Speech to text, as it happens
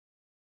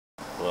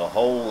Well,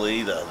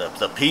 holy, the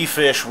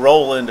Phish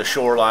roll into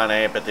Shoreline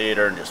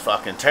Amphitheater and just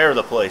fucking tear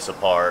the place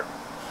apart.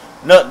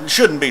 No,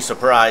 shouldn't be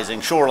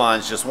surprising.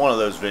 Shoreline's just one of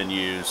those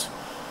venues.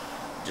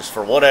 Just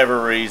for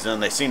whatever reason,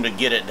 they seem to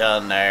get it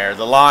done there.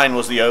 The line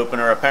was the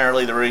opener.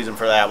 Apparently the reason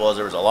for that was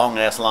there was a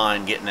long-ass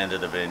line getting into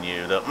the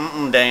venue. The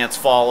dance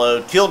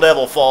followed. Kill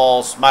Devil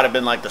Falls might have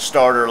been like the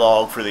starter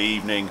log for the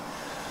evening.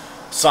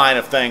 Sign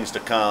of things to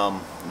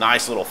come.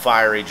 Nice little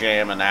fiery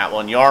jam in that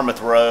one.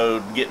 Yarmouth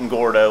Road, getting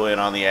Gordo in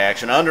on the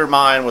action.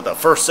 Undermind with the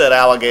first set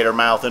alligator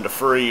mouth into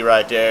Free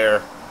right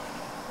there.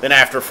 Then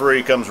after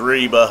Free comes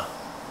Reba.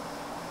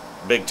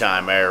 Big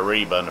time there,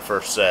 Reba in the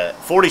first set.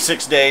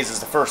 46 Days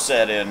is the first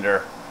set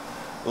ender.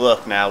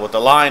 Look now, with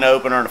the line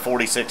opener and a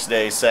 46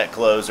 Days set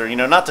closer, you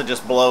know, not to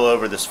just blow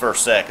over this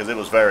first set because it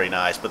was very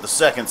nice, but the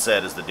second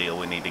set is the deal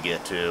we need to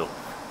get to.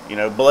 You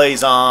know,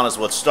 Blaze On is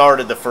what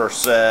started the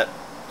first set.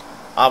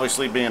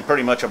 Obviously being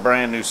pretty much a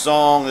brand new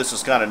song, this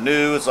is kind of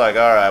new. It's like,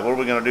 alright, what are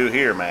we going to do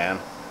here, man?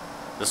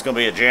 This going to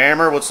be a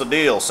jammer? What's the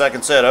deal?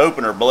 Second set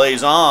opener,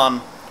 Blaze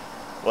On.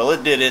 Well,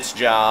 it did its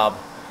job.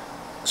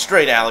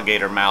 Straight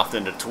alligator mouth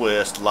into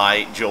Twist,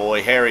 Light,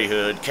 Joy, Harry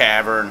Hood,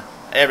 Cavern.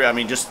 I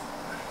mean, just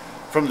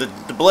from the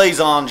Blaze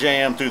On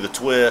jam through the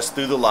Twist,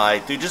 through the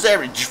Light, through just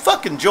every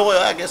fucking Joy.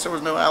 I guess there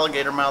was no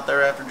alligator mouth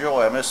there after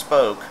Joy. I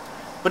misspoke.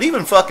 But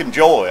even fucking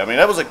Joy. I mean,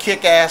 that was a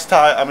kick-ass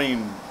time. I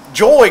mean,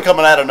 Joy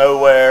coming out of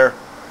nowhere.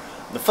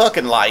 The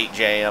fucking Light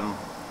jam.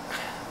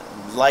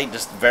 Light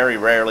just very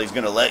rarely is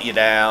going to let you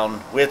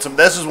down. We had some.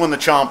 This is when the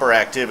chomper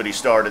activity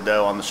started,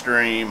 though, on the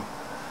stream.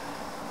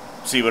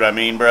 See what I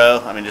mean, bro?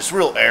 I mean, just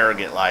real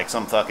arrogant, like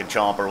some fucking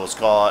chomper was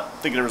caught. I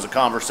think there was a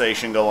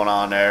conversation going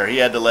on there. He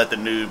had to let the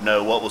noob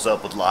know what was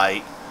up with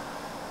Light.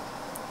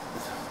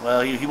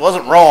 Well, he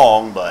wasn't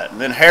wrong, but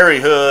then Harry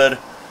Hood,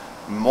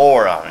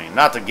 more. I mean,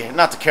 not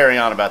to carry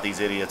on about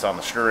these idiots on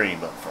the stream,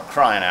 but for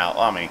crying out,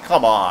 I mean,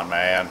 come on,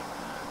 man,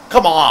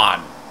 come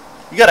on.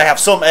 You got to have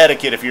some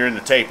etiquette if you're in the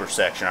taper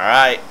section, all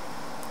right?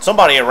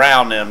 Somebody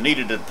around them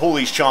needed to pull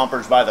these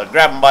chompers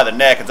grab them by the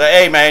neck and say,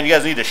 hey, man, you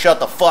guys need to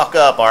shut the fuck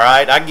up, all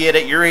right? I get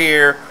it, you're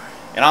here,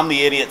 and I'm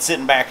the idiot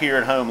sitting back here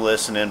at home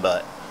listening,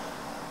 but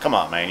come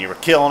on, man, you were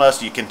killing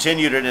us. You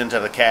continued it into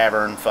the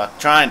Cavern,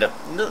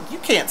 you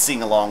can't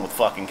sing along with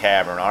fucking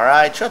Cavern, all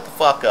right? Shut the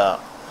fuck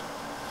up.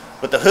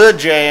 But the Hood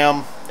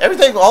jam,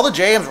 everything, all the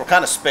jams were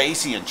kind of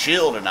spacey and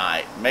chill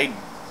tonight.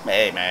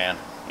 Hey, man,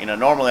 you know,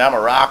 normally I'm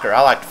a rocker. I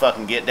like to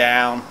fucking get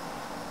down.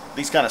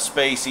 These kind of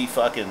spacey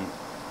fucking...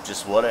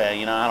 just what,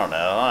 you know, I don't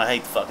know. I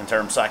hate the fucking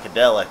term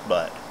psychedelic,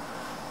 but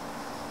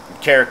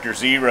character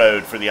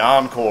zeroed for the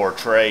Encore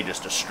tray,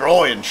 just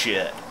destroying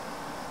shit.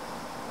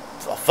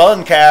 It's a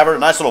fun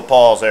Cavern. Nice little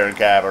pause there in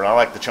Cavern. I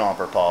like the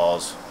chomper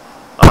pause.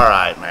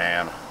 Alright,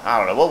 man. I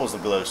don't know. What was the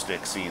glow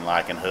stick scene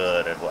like in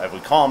Hood? Have we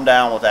calmed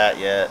down with that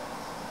yet?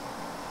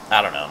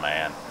 I don't know,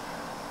 man.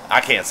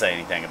 I can't say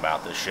anything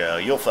about this show.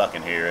 You'll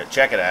fucking hear it.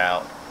 Check it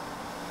out.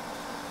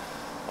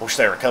 Wish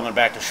they were coming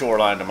back to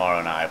Shoreline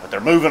tomorrow night, but they're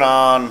moving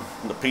on,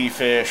 the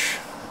Phish,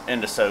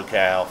 into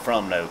SoCal,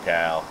 from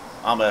NoCal.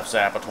 I'm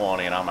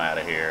F-Zappa20, and I'm out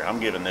of here.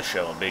 I'm giving this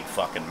show a big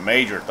fucking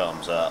major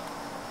thumbs up.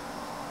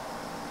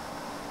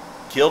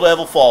 Kill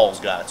Devil Falls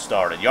got it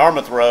started.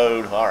 Yarmouth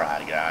Road,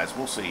 alright guys,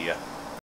 we'll see ya.